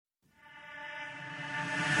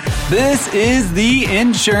This is the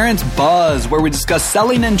Insurance Buzz, where we discuss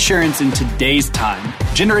selling insurance in today's time,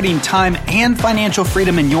 generating time and financial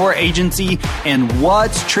freedom in your agency, and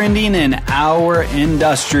what's trending in our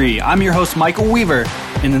industry. I'm your host, Michael Weaver,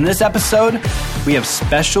 and in this episode, we have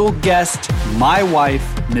special guest, my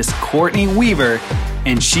wife, Miss Courtney Weaver,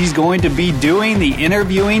 and she's going to be doing the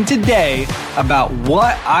interviewing today about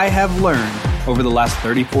what I have learned over the last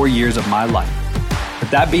 34 years of my life.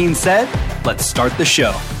 With that being said, let's start the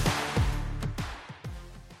show.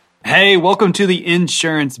 Hey, welcome to the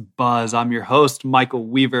Insurance Buzz. I'm your host, Michael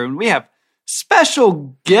Weaver, and we have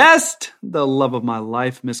special guest, the love of my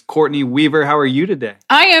life, Miss Courtney Weaver. How are you today?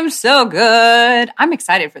 I am so good. I'm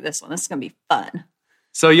excited for this one. This is going to be fun.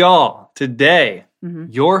 So y'all, today,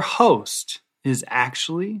 your host is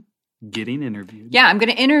actually getting interviewed. Yeah, I'm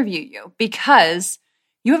going to interview you because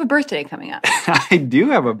you have a birthday coming up. I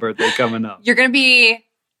do have a birthday coming up. You're going to be...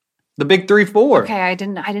 The big 3-4. Okay, I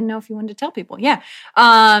didn't know if you wanted to tell people. Yeah.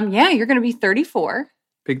 You're going to be 34.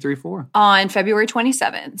 Big 3-4. On February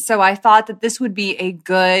 27th. So I thought that this would be a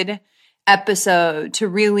good episode to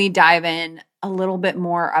really dive in a little bit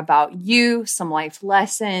more about you, some life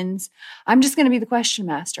lessons. I'm just going to be the question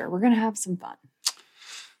master. We're going to have some fun.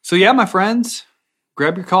 So yeah, my friends,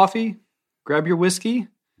 grab your coffee, grab your whiskey.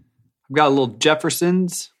 I've got a little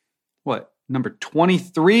Jefferson's, number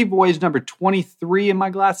 23, voyage number 23 in my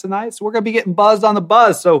glass tonight. So we're going to be getting buzzed on the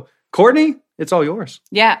buzz. So Courtney, it's all yours.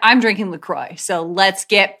 Yeah, I'm drinking LaCroix. So let's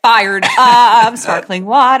get fired up. Sparkling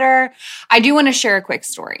water. I do want to share a quick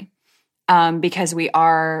story because we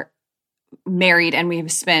are married and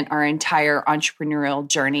we've spent our entire entrepreneurial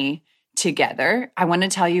journey together. I want to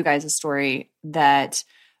tell you guys a story that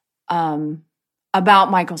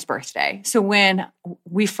about Michael's birthday. So when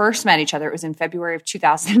we first met each other, it was in February of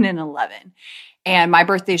 2011. And my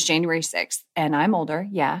birthday is January 6th. And I'm older.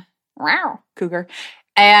 Yeah. Wow. Cougar.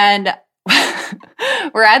 And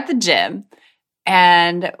we're at the gym.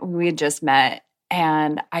 And we had just met.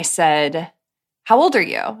 And I said, how old are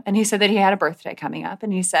you? And he said that he had a birthday coming up.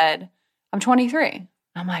 And he said, I'm 23.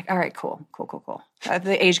 I'm like, all right, cool.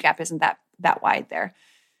 The age gap isn't that wide there.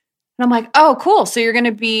 And I'm like, oh, cool. So you're going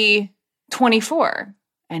to be 24.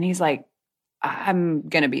 And he's like, I'm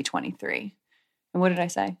going to be 23. And what did I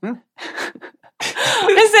say?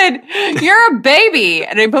 I said, you're a baby.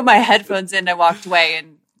 And I put my headphones in and I walked away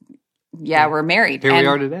and we're married. Here we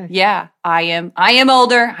are today. Yeah, I am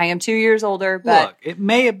older. I am 2 years older. But look, it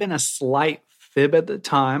may have been a slight fib at the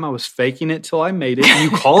time. I was faking it till I made it.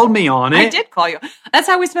 You called me on it. I did call you. That's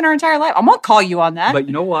how we spent our entire life. I'm going to call you on that. But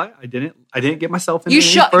you know what? I didn't get myself into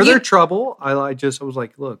any further trouble. I was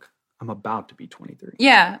like, look, I'm about to be 23.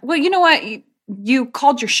 Yeah. Well, you know what? You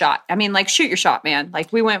called your shot. I mean, like, shoot your shot, man.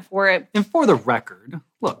 Like, we went for it. And for the record,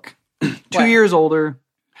 look, 2 years older,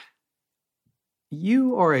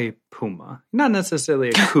 you are a puma. Not necessarily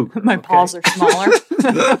a cougar. My paws are smaller.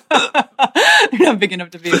 They're not big enough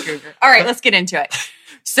to be a cougar. All right, let's get into it.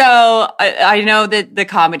 So I know that the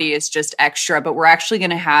comedy is just extra, but we're actually going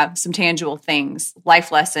to have some tangible things,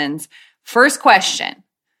 life lessons. First question.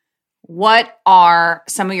 What are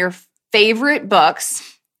some of your favorite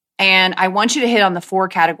books? And I want you to hit on the 4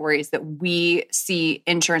 categories that we see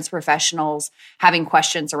insurance professionals having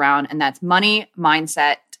questions around. And that's money,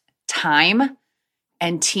 mindset, time,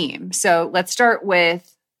 and team. So let's start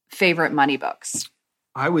with favorite money books.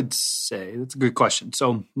 I would say, that's a good question.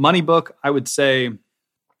 So money book, I would say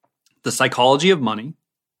The Psychology of Money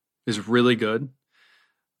is really good.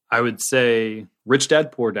 I would say Rich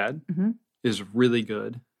Dad, Poor Dad is really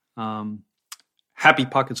good. Happy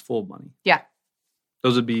Pockets Full of Money. Yeah.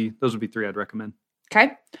 Those would be 3 I'd recommend.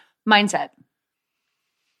 Okay. Mindset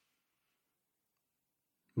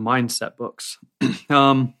books.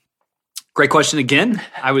 Great question again.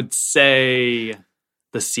 I would say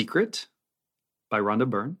The Secret by Rhonda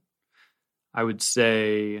Byrne. I would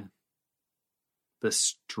say The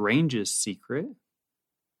Strangest Secret.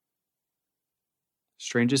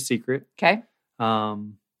 Okay.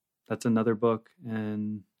 That's another book.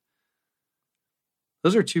 And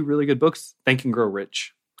those are 2 really good books. Think and Grow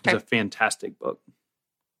Rich is a fantastic book.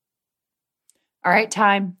 All right,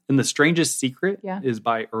 time. And The Strangest Secret is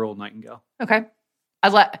by Earl Nightingale. Okay.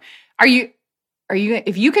 Are you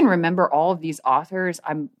if you can remember all of these authors,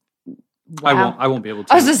 wow. I won't be able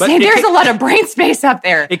to. I was just saying there's a lot of brain space up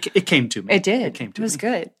there. It came to me. It did. It was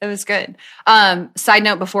good. It was good. Side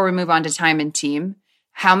note before we move on to time and team,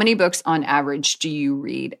 how many books on average do you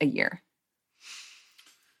read a year?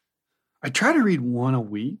 I try to read 1 a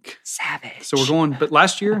week. Savage. So we're going, but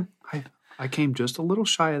last year I came just a little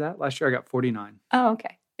shy of that. Last year I got 49. Oh,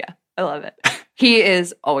 okay. Yeah. I love it. He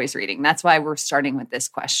is always reading. That's why we're starting with this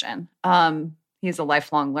question. He is a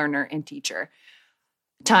lifelong learner and teacher.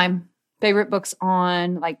 Time. Favorite books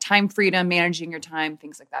on like time freedom, managing your time,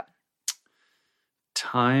 things like that.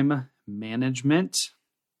 Time management.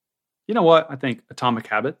 You know what? I think Atomic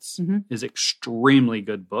Habits is extremely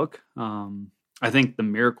good book. I think The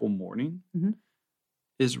Miracle Morning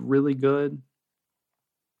is really good.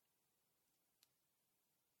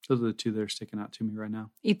 Those are the two that are sticking out to me right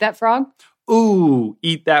now. Eat That Frog? Ooh,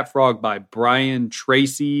 Eat That Frog by Brian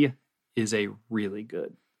Tracy is a really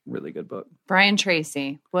good book. Brian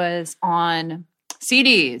Tracy was on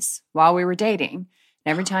CDs while we were dating.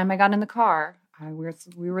 And every time I got in the car,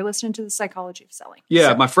 we were listening to The Psychology of Selling. Yeah,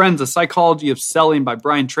 So, my friends, The Psychology of Selling by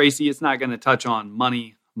Brian Tracy. It's not going to touch on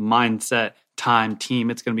money, mindset, time, team.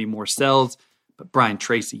 It's going to be more sales. But Brian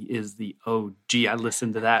Tracy is the OG. I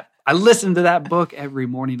listen to that book every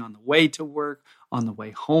morning on the way to work, on the way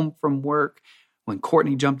home from work. When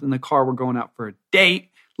Courtney jumped in the car, we're going out for a date.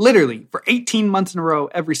 Literally, for 18 months in a row,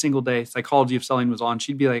 every single day, Psychology of Selling was on.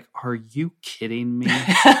 She'd be like, are you kidding me? and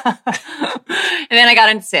then I got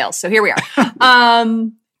into sales. So here we are.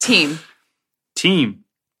 Team.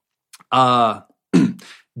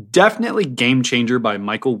 Definitely Game Changer by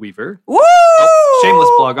Michael Weaver. Woo! Oh, shameless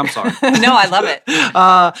plug. I'm sorry. No, I love it.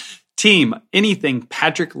 Team. Anything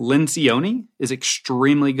Patrick Lencioni is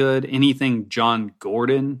extremely good. Anything John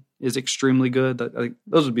Gordon is extremely good.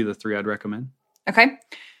 Those would be the three I'd recommend. Okay.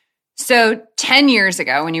 So 10 years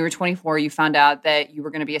ago, when you were 24, you found out that you were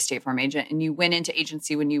going to be a State Farm agent and you went into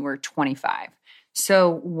agency when you were 25. So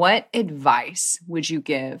what advice would you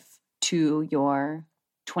give to your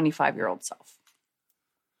 25-year-old self?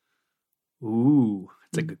 Ooh,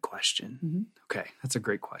 that's a good question. Okay, that's a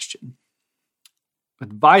great question.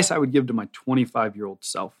 Advice I would give to my 25-year-old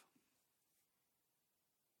self.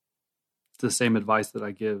 It's the same advice that I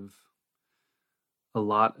give a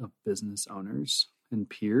lot of business owners and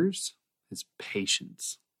peers is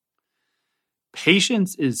patience.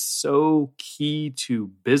 Patience is so key to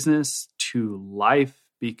business, to life,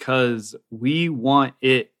 because we want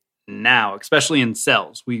it now, especially in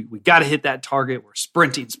sales. We got to hit that target. We're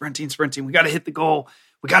sprinting. We got to hit the goal.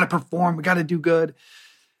 We got to perform. We got to do good.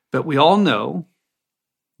 But we all know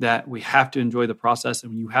that we have to enjoy the process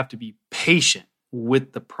and you have to be patient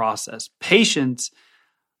with the process. Patience,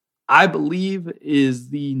 I believe, is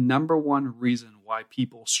the number one reason why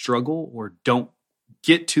people struggle or don't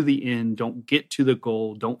get to the end, don't get to the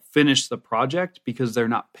goal, don't finish the project because they're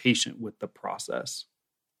not patient with the process.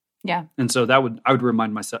 Yeah. And so I would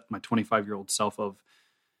remind myself, my 25-year-old self, of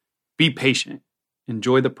be patient,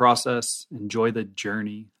 enjoy the process, enjoy the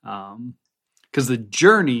journey. Because the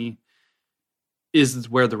journey is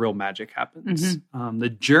where the real magic happens. The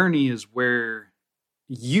journey is where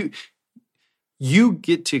you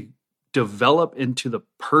get to develop into the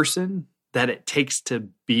person that it takes to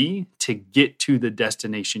be to get to the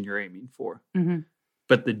destination you're aiming for.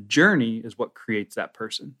 But the journey is what creates that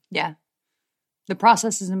person. Yeah. The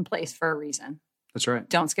process is in place for a reason. That's right.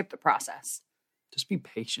 Don't skip the process. Just be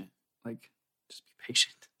patient. Just be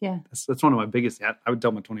patient. Yeah. That's one of my biggest, I would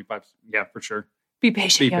tell my 25, yeah, for sure. Be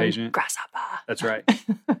patient. Be patient. Grasshopper. That's right.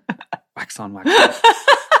 Wax on, wax off.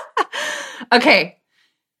 Okay.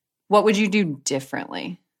 What would you do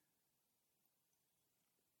differently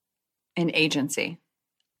in agency?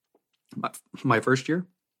 My first year?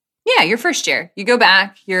 Yeah, your first year. You go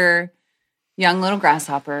back, you're young little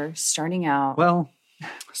grasshopper starting out. Well,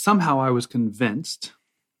 somehow I was convinced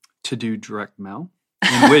to do direct mail,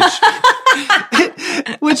 in which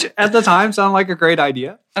at the time sounded like a great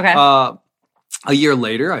idea. Okay. A year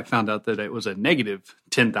later, I found out that it was a negative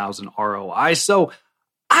 10,000 ROI. So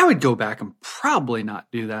I would go back and probably not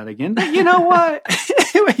do that again. But you know what?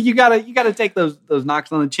 you gotta take those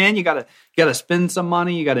knocks on the chin. You gotta spend some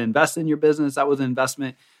money. You gotta invest in your business. That was an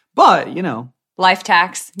investment. But life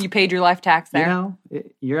tax. You paid your life tax there.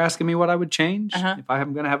 You're asking me what I would change Uh-huh. if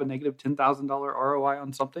I'm going to have a negative $10,000 ROI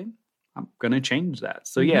on something. I'm going to change that.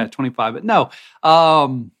 So yeah, 25. But no,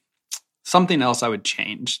 something else I would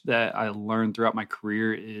change that I learned throughout my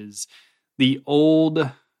career is the old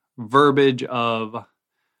verbiage of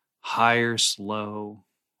hire slow,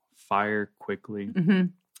 fire quickly.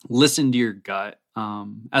 Listen to your gut.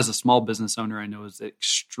 As a small business owner, I know it's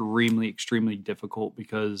extremely, extremely difficult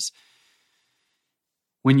because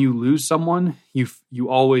when you lose someone, you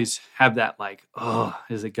always have that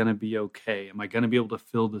is it going to be okay? Am I going to be able to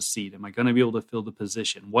fill the seat? Am I going to be able to fill the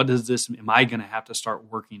position? Am I going to have to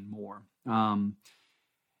start working more?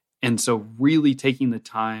 And so really taking the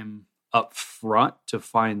time up front to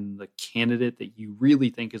find the candidate that you really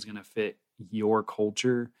think is going to fit your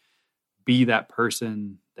culture, be that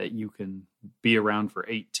person that you can be around for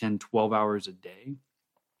 8, 10, 12 hours a day.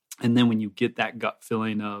 And then when you get that gut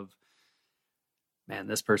feeling of, man,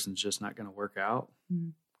 this person's just not going to work out,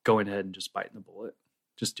 going ahead and just biting the bullet.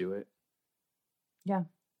 Just do it. Yeah.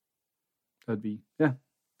 I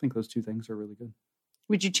think those two things are really good.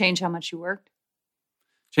 Would you change how much you worked?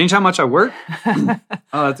 Change how much I work? Oh,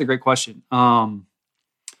 that's a great question.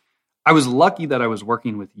 I was lucky that I was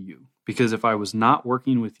working with you, because if I was not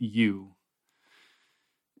working with you,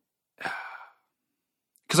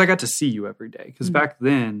 because I got to see you every day. Because back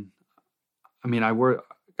then, I mean, I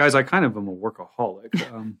kind of am a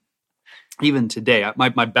workaholic. Even today,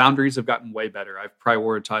 my boundaries have gotten way better. I've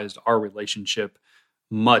prioritized our relationship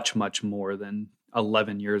much, much more than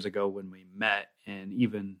 11 years ago when we met, and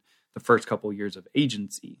even the first couple of years of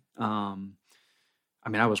agency. I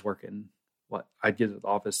mean, I was working, I'd get to the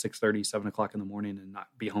office 6:30, 7 o'clock in the morning and not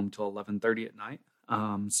be home till 11:30 at night.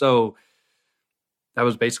 So that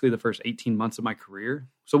was basically the first 18 months of my career.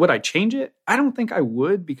 So would I change it? I don't think I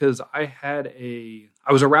would, because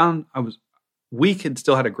we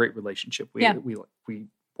still had a great relationship. We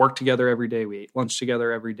worked together every day. We ate lunch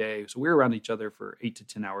together every day. So we were around each other for 8 to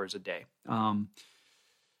 10 hours a day.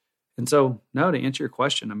 And so, no, to answer your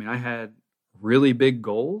question, I mean, I had really big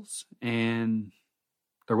goals, and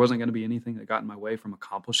there wasn't going to be anything that got in my way from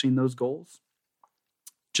accomplishing those goals.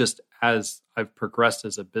 Just as I've progressed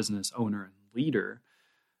as a business owner and leader,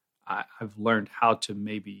 I've learned how to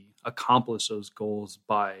maybe accomplish those goals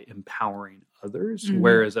by empowering others. Mm-hmm.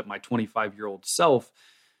 Whereas at my 25-year-old self,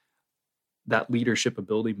 that leadership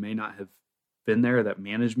ability may not have been there. That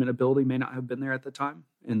management ability may not have been there at the time.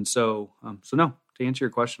 And so no, to answer your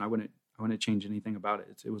question, I wouldn't change anything about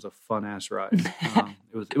it. It was a fun ass ride.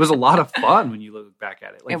 It was a lot of fun when you look back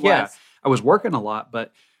at it. I was working a lot,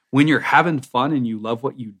 but when you're having fun and you love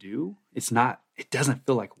what you do, it doesn't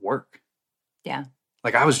feel like work. Yeah.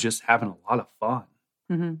 Like I was just having a lot of fun.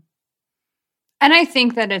 Mm-hmm. And I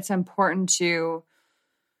think that it's important to,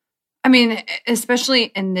 I mean, especially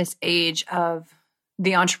in this age of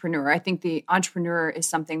the entrepreneur, I think the entrepreneur is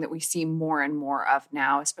something that we see more and more of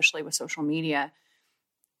now, especially with social media.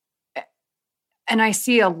 And I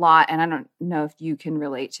see a lot, and I don't know if you can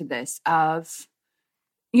relate to this, of,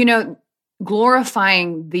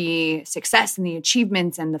 glorifying the success and the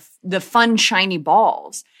achievements and the fun, shiny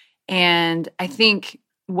balls. And I think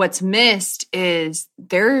what's missed is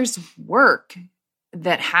there's work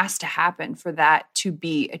that has to happen for that to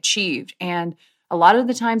be achieved. And a lot of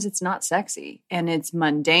the times it's not sexy, and it's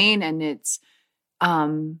mundane, and it's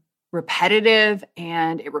repetitive,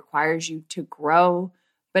 and it requires you to grow.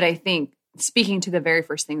 But I think, speaking to the very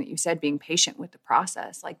first thing that you said, being patient with the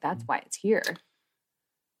process, like that's why it's here.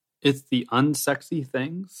 It's the unsexy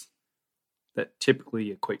things that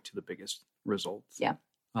typically equate to the biggest results. Yeah.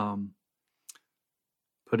 Putting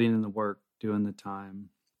in the work, doing the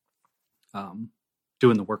time,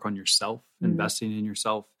 doing the work on yourself, investing in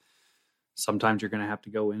yourself. Sometimes you're going to have to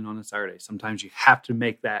go in on a Saturday. Sometimes you have to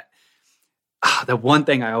make that. The one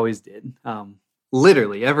thing I always did,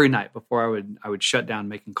 literally every night before I would shut down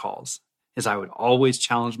making calls, is I would always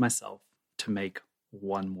challenge myself to make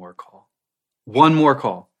one more call. One more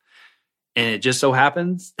call. And it just so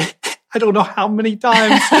happens, I don't know how many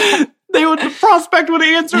times the prospect would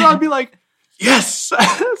answer, and I'd be like, yes.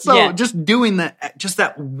 Just doing that, just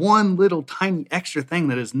that one little tiny extra thing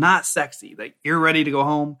that is not sexy, that you're ready to go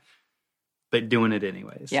home, but doing it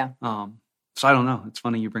anyways. Yeah. So I don't know. It's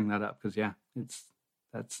funny you bring that up, because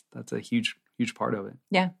that's a huge, huge part of it.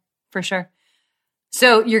 Yeah, for sure.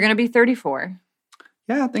 So you're going to be 34.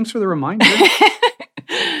 Yeah. Thanks for the reminder.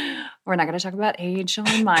 We're not going to talk about age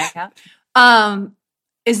on my account.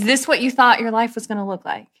 Is this what you thought your life was going to look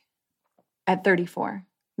like at 34?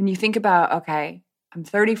 When you think about, okay, I'm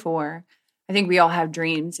 34. I think we all have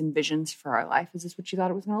dreams and visions for our life. Is this what you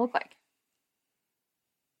thought it was going to look like?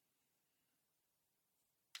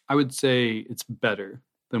 I would say it's better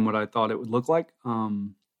than what I thought it would look like. Now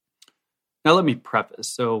let me preface.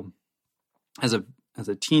 So as a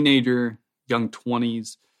teenager, young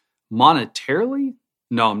 20s, monetarily,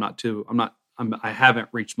 no, I haven't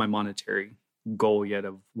reached my monetary goal yet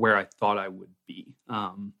of where I thought I would be.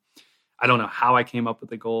 I don't know how I came up with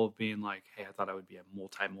the goal of being like, hey, I thought I would be a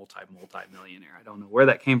multi-millionaire. I don't know where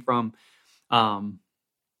that came from. And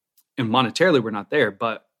monetarily, we're not there.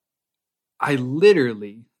 But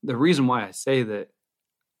the reason why I say that,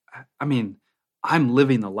 I mean, I'm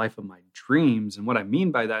living the life of my dreams. And what I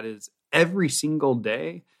mean by that is every single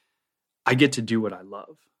day, I get to do what I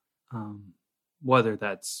love. Whether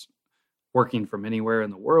that's working from anywhere in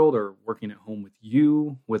the world or working at home with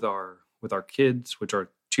you, with our kids, which are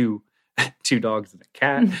two dogs and a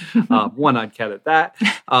cat, one-eyed cat at that.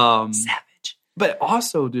 Savage. But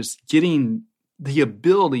also just getting the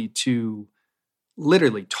ability to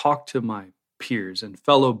literally talk to my peers and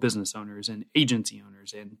fellow business owners and agency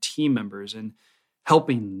owners and team members and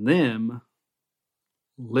helping them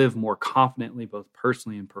live more confidently, both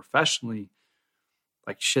personally and professionally,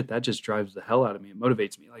 like shit, that just drives the hell out of me. It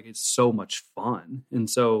motivates me. Like it's so much fun. And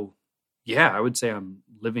so, yeah, I would say I'm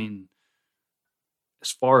living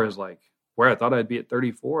as far as like where I thought I'd be at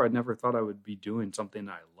 34. I never thought I would be doing something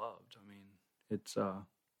that I loved. I mean, it's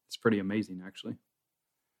pretty amazing actually.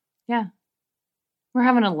 Yeah. We're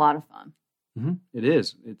having a lot of fun. Mm-hmm. It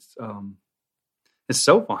is. It's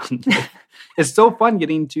so fun. It's so fun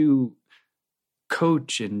getting to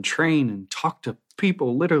coach and train and talk to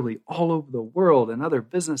people literally all over the world and other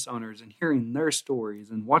business owners and hearing their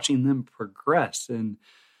stories and watching them progress. And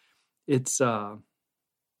it's, I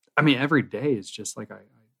mean, every day is just like,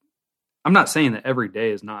 I'm not saying that every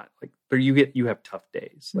day is not like you have tough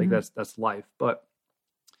days. Like that's life, but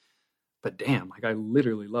damn, like I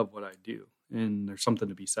literally love what I do. And there's something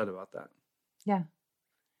to be said about that. Yeah.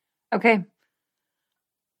 Okay.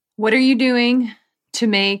 What are you doing to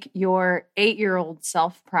make your 8-year-old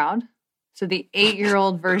self proud? So the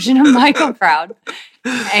 8-year-old version of Michael proud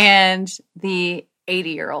and the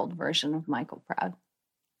 80-year-old version of Michael proud.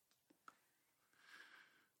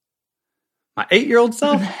 My 8-year-old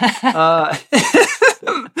self?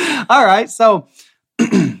 All right. So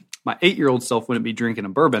my 8-year-old self wouldn't be drinking a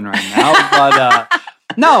bourbon right now, but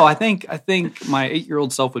no, I think my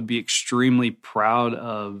 8-year-old self would be extremely proud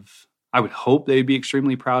of, I would hope they'd be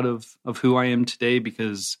extremely proud of who I am today,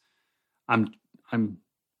 because I'm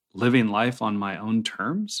living life on my own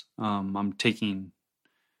terms. I'm taking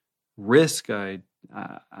risk. I'm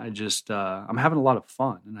having a lot of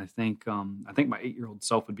fun. And I think my 8-year-old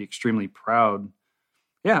self would be extremely proud.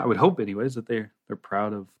 Yeah, I would hope anyways that they're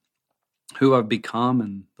proud of who I've become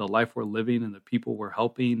and the life we're living and the people we're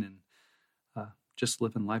helping and just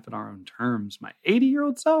living life on our own terms. My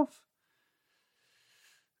 80-year-old self,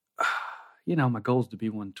 my goal is to be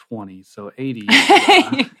 120. So 80.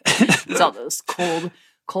 It's all those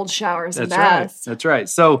cold showers and baths. That's right.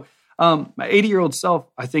 So my 80-year-old self,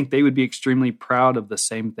 I think they would be extremely proud of the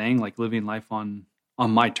same thing, like living life on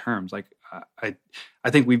my terms. Like I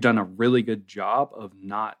think we've done a really good job of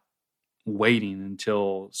not waiting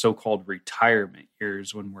until so-called retirement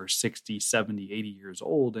years when we're 60, 70, 80 years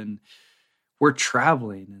old. And we're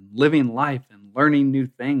traveling and living life and learning new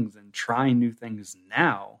things and trying new things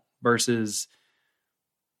now versus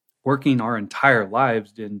working our entire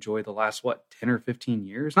lives to enjoy the last, 10 or 15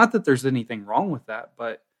 years. Not that there's anything wrong with that,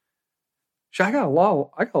 but I got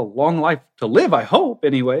a long life to live, I hope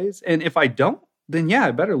anyways. And if I don't, then yeah,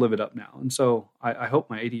 I better live it up now. And so I hope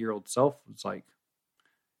my 80-year-old self was like,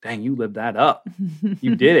 dang, you lived that up.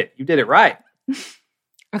 You did it. You did it right.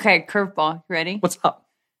 Okay, curveball. You ready? What's up?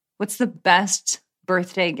 What's the best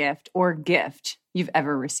birthday gift or gift you've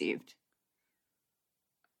ever received?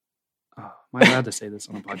 Oh, am I allowed to say this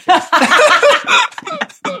on a podcast?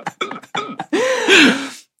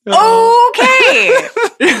 Okay.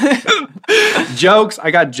 Jokes.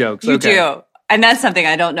 I got jokes. You do. And that's something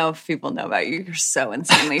I don't know if people know about you. You're so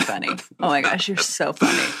insanely funny. Oh my gosh, you're so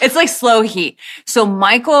funny. It's like slow heat. So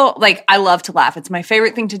Michael, like, I love to laugh. It's my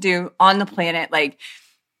favorite thing to do on the planet. Like,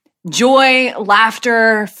 joy,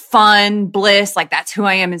 laughter, fun, bliss. Like, that's who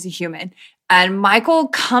I am as a human. And Michael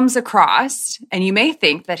comes across, and you may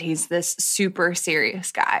think that he's this super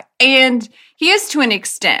serious guy. And he is to an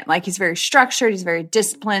extent. Like, he's very structured. He's very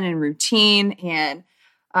disciplined and routine. And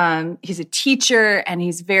he's a teacher, and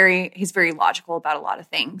he's very logical about a lot of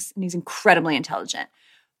things, and he's incredibly intelligent.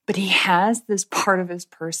 But he has this part of his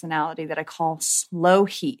personality that I call slow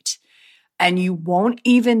heat, and you won't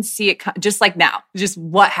even see it just like now. Just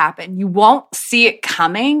what happened? You won't see it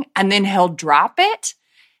coming, and then he'll drop it.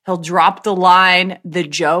 He'll drop the line, the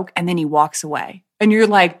joke, and then he walks away, and you're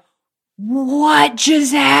like, "What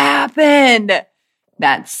just happened?"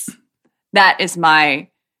 That is my.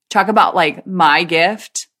 Talk about like my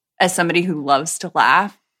gift as somebody who loves to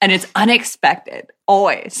laugh, and it's unexpected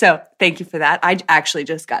always. So thank you for that. I actually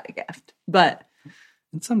just got a gift, but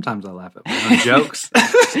and sometimes I laugh at my own jokes.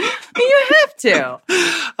 You have to.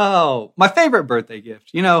 Oh, my favorite birthday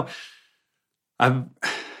gift. I've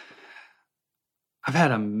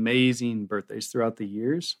had amazing birthdays throughout the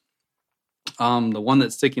years. The one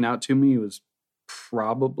that's sticking out to me was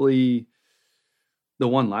probably the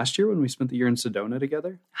one last year when we spent the year in Sedona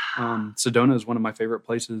together. Sedona is one of my favorite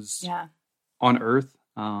places on earth.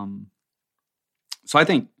 So I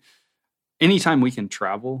think anytime we can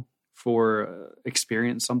travel for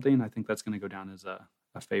experience something, I think that's going to go down as a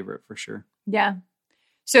favorite for sure. Yeah.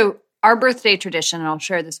 So our birthday tradition, and I'll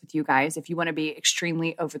share this with you guys if you want to be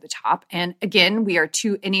extremely over the top. And again, we are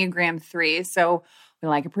 2 Enneagram 3s. So we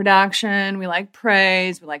like a production, we like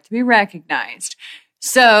praise, we like to be recognized.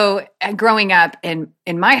 So growing up in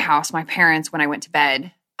my house, my parents, when I went to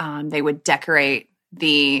bed, they would decorate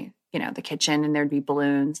the kitchen, and there'd be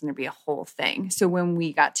balloons and there'd be a whole thing. So when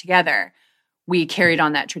we got together, we carried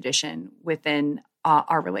on that tradition within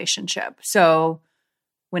our relationship. So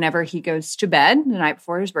whenever he goes to bed the night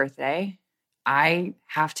before his birthday, I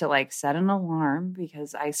have to set an alarm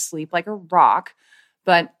because I sleep like a rock.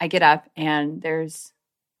 But I get up and there's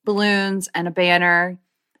balloons and a banner.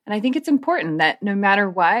 And I think it's important that no matter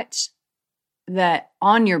what, that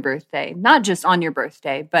on your birthday, not just on your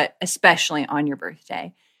birthday, but especially on your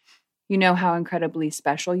birthday, you know how incredibly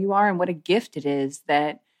special you are and what a gift it is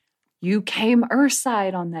that you came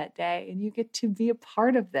Earthside on that day and you get to be a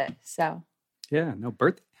part of this. So, yeah, no,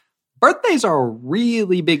 birthdays are a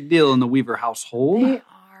really big deal in the Weaver household. They are.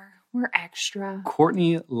 We're extra.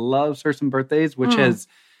 Courtney loves her some birthdays, which has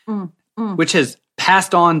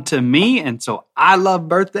passed on to me. And so I love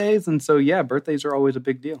birthdays. And so, yeah, birthdays are always a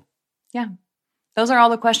big deal. Yeah. Those are all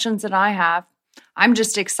the questions that I have. I'm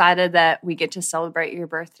just excited that we get to celebrate your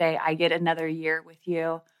birthday. I get another year with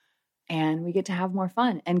you. And we get to have more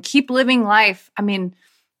fun and keep living life. I mean,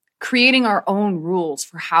 creating our own rules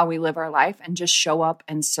for how we live our life and just show up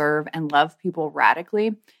and serve and love people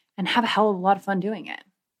radically and have a hell of a lot of fun doing it.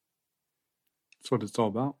 That's what it's all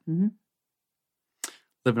about. Mm-hmm.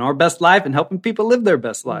 Living our best life and helping people live their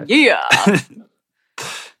best life. Yeah.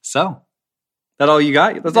 So, that all you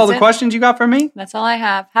got? That's all the questions you got for me? That's all I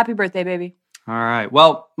have. Happy birthday, baby. All right.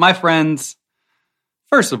 Well, my friends,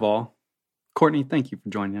 first of all, Courtney, thank you for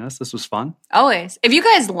joining us. This was fun. Always. If you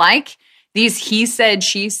guys like these he said,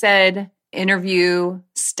 she said interview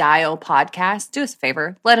style podcasts, do us a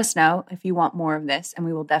favor. Let us know if you want more of this, and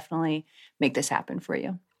we will definitely make this happen for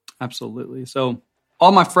you. Absolutely. So,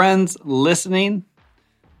 all my friends listening,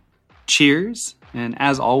 cheers. And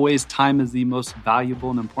as always, time is the most valuable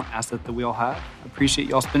and important asset that we all have. I appreciate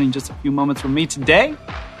y'all spending just a few moments with me today.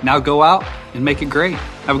 Now go out and make it great.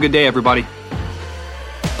 Have a good day, everybody.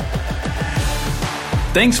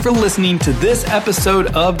 Thanks for listening to this episode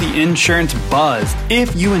of the Insurance Buzz.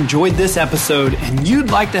 If you enjoyed this episode and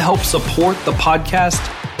you'd like to help support the podcast,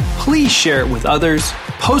 please share it with others,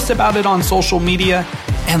 post about it on social media,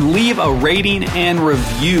 and leave a rating and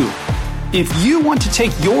review. If you want to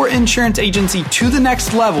take your insurance agency to the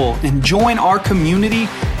next level and join our community,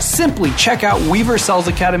 simply check out Weaver Sales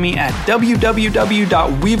Academy at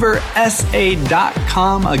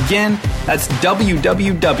www.weaversa.com. Again, that's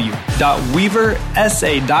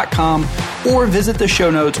www.weaversa.com, or visit the show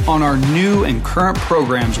notes on our new and current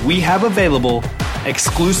programs we have available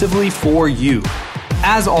exclusively for you.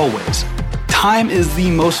 As always, time is the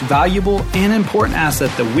most valuable and important asset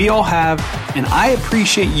that we all have, and I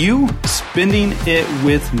appreciate you spending it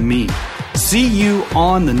with me. See you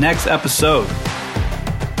on the next episode.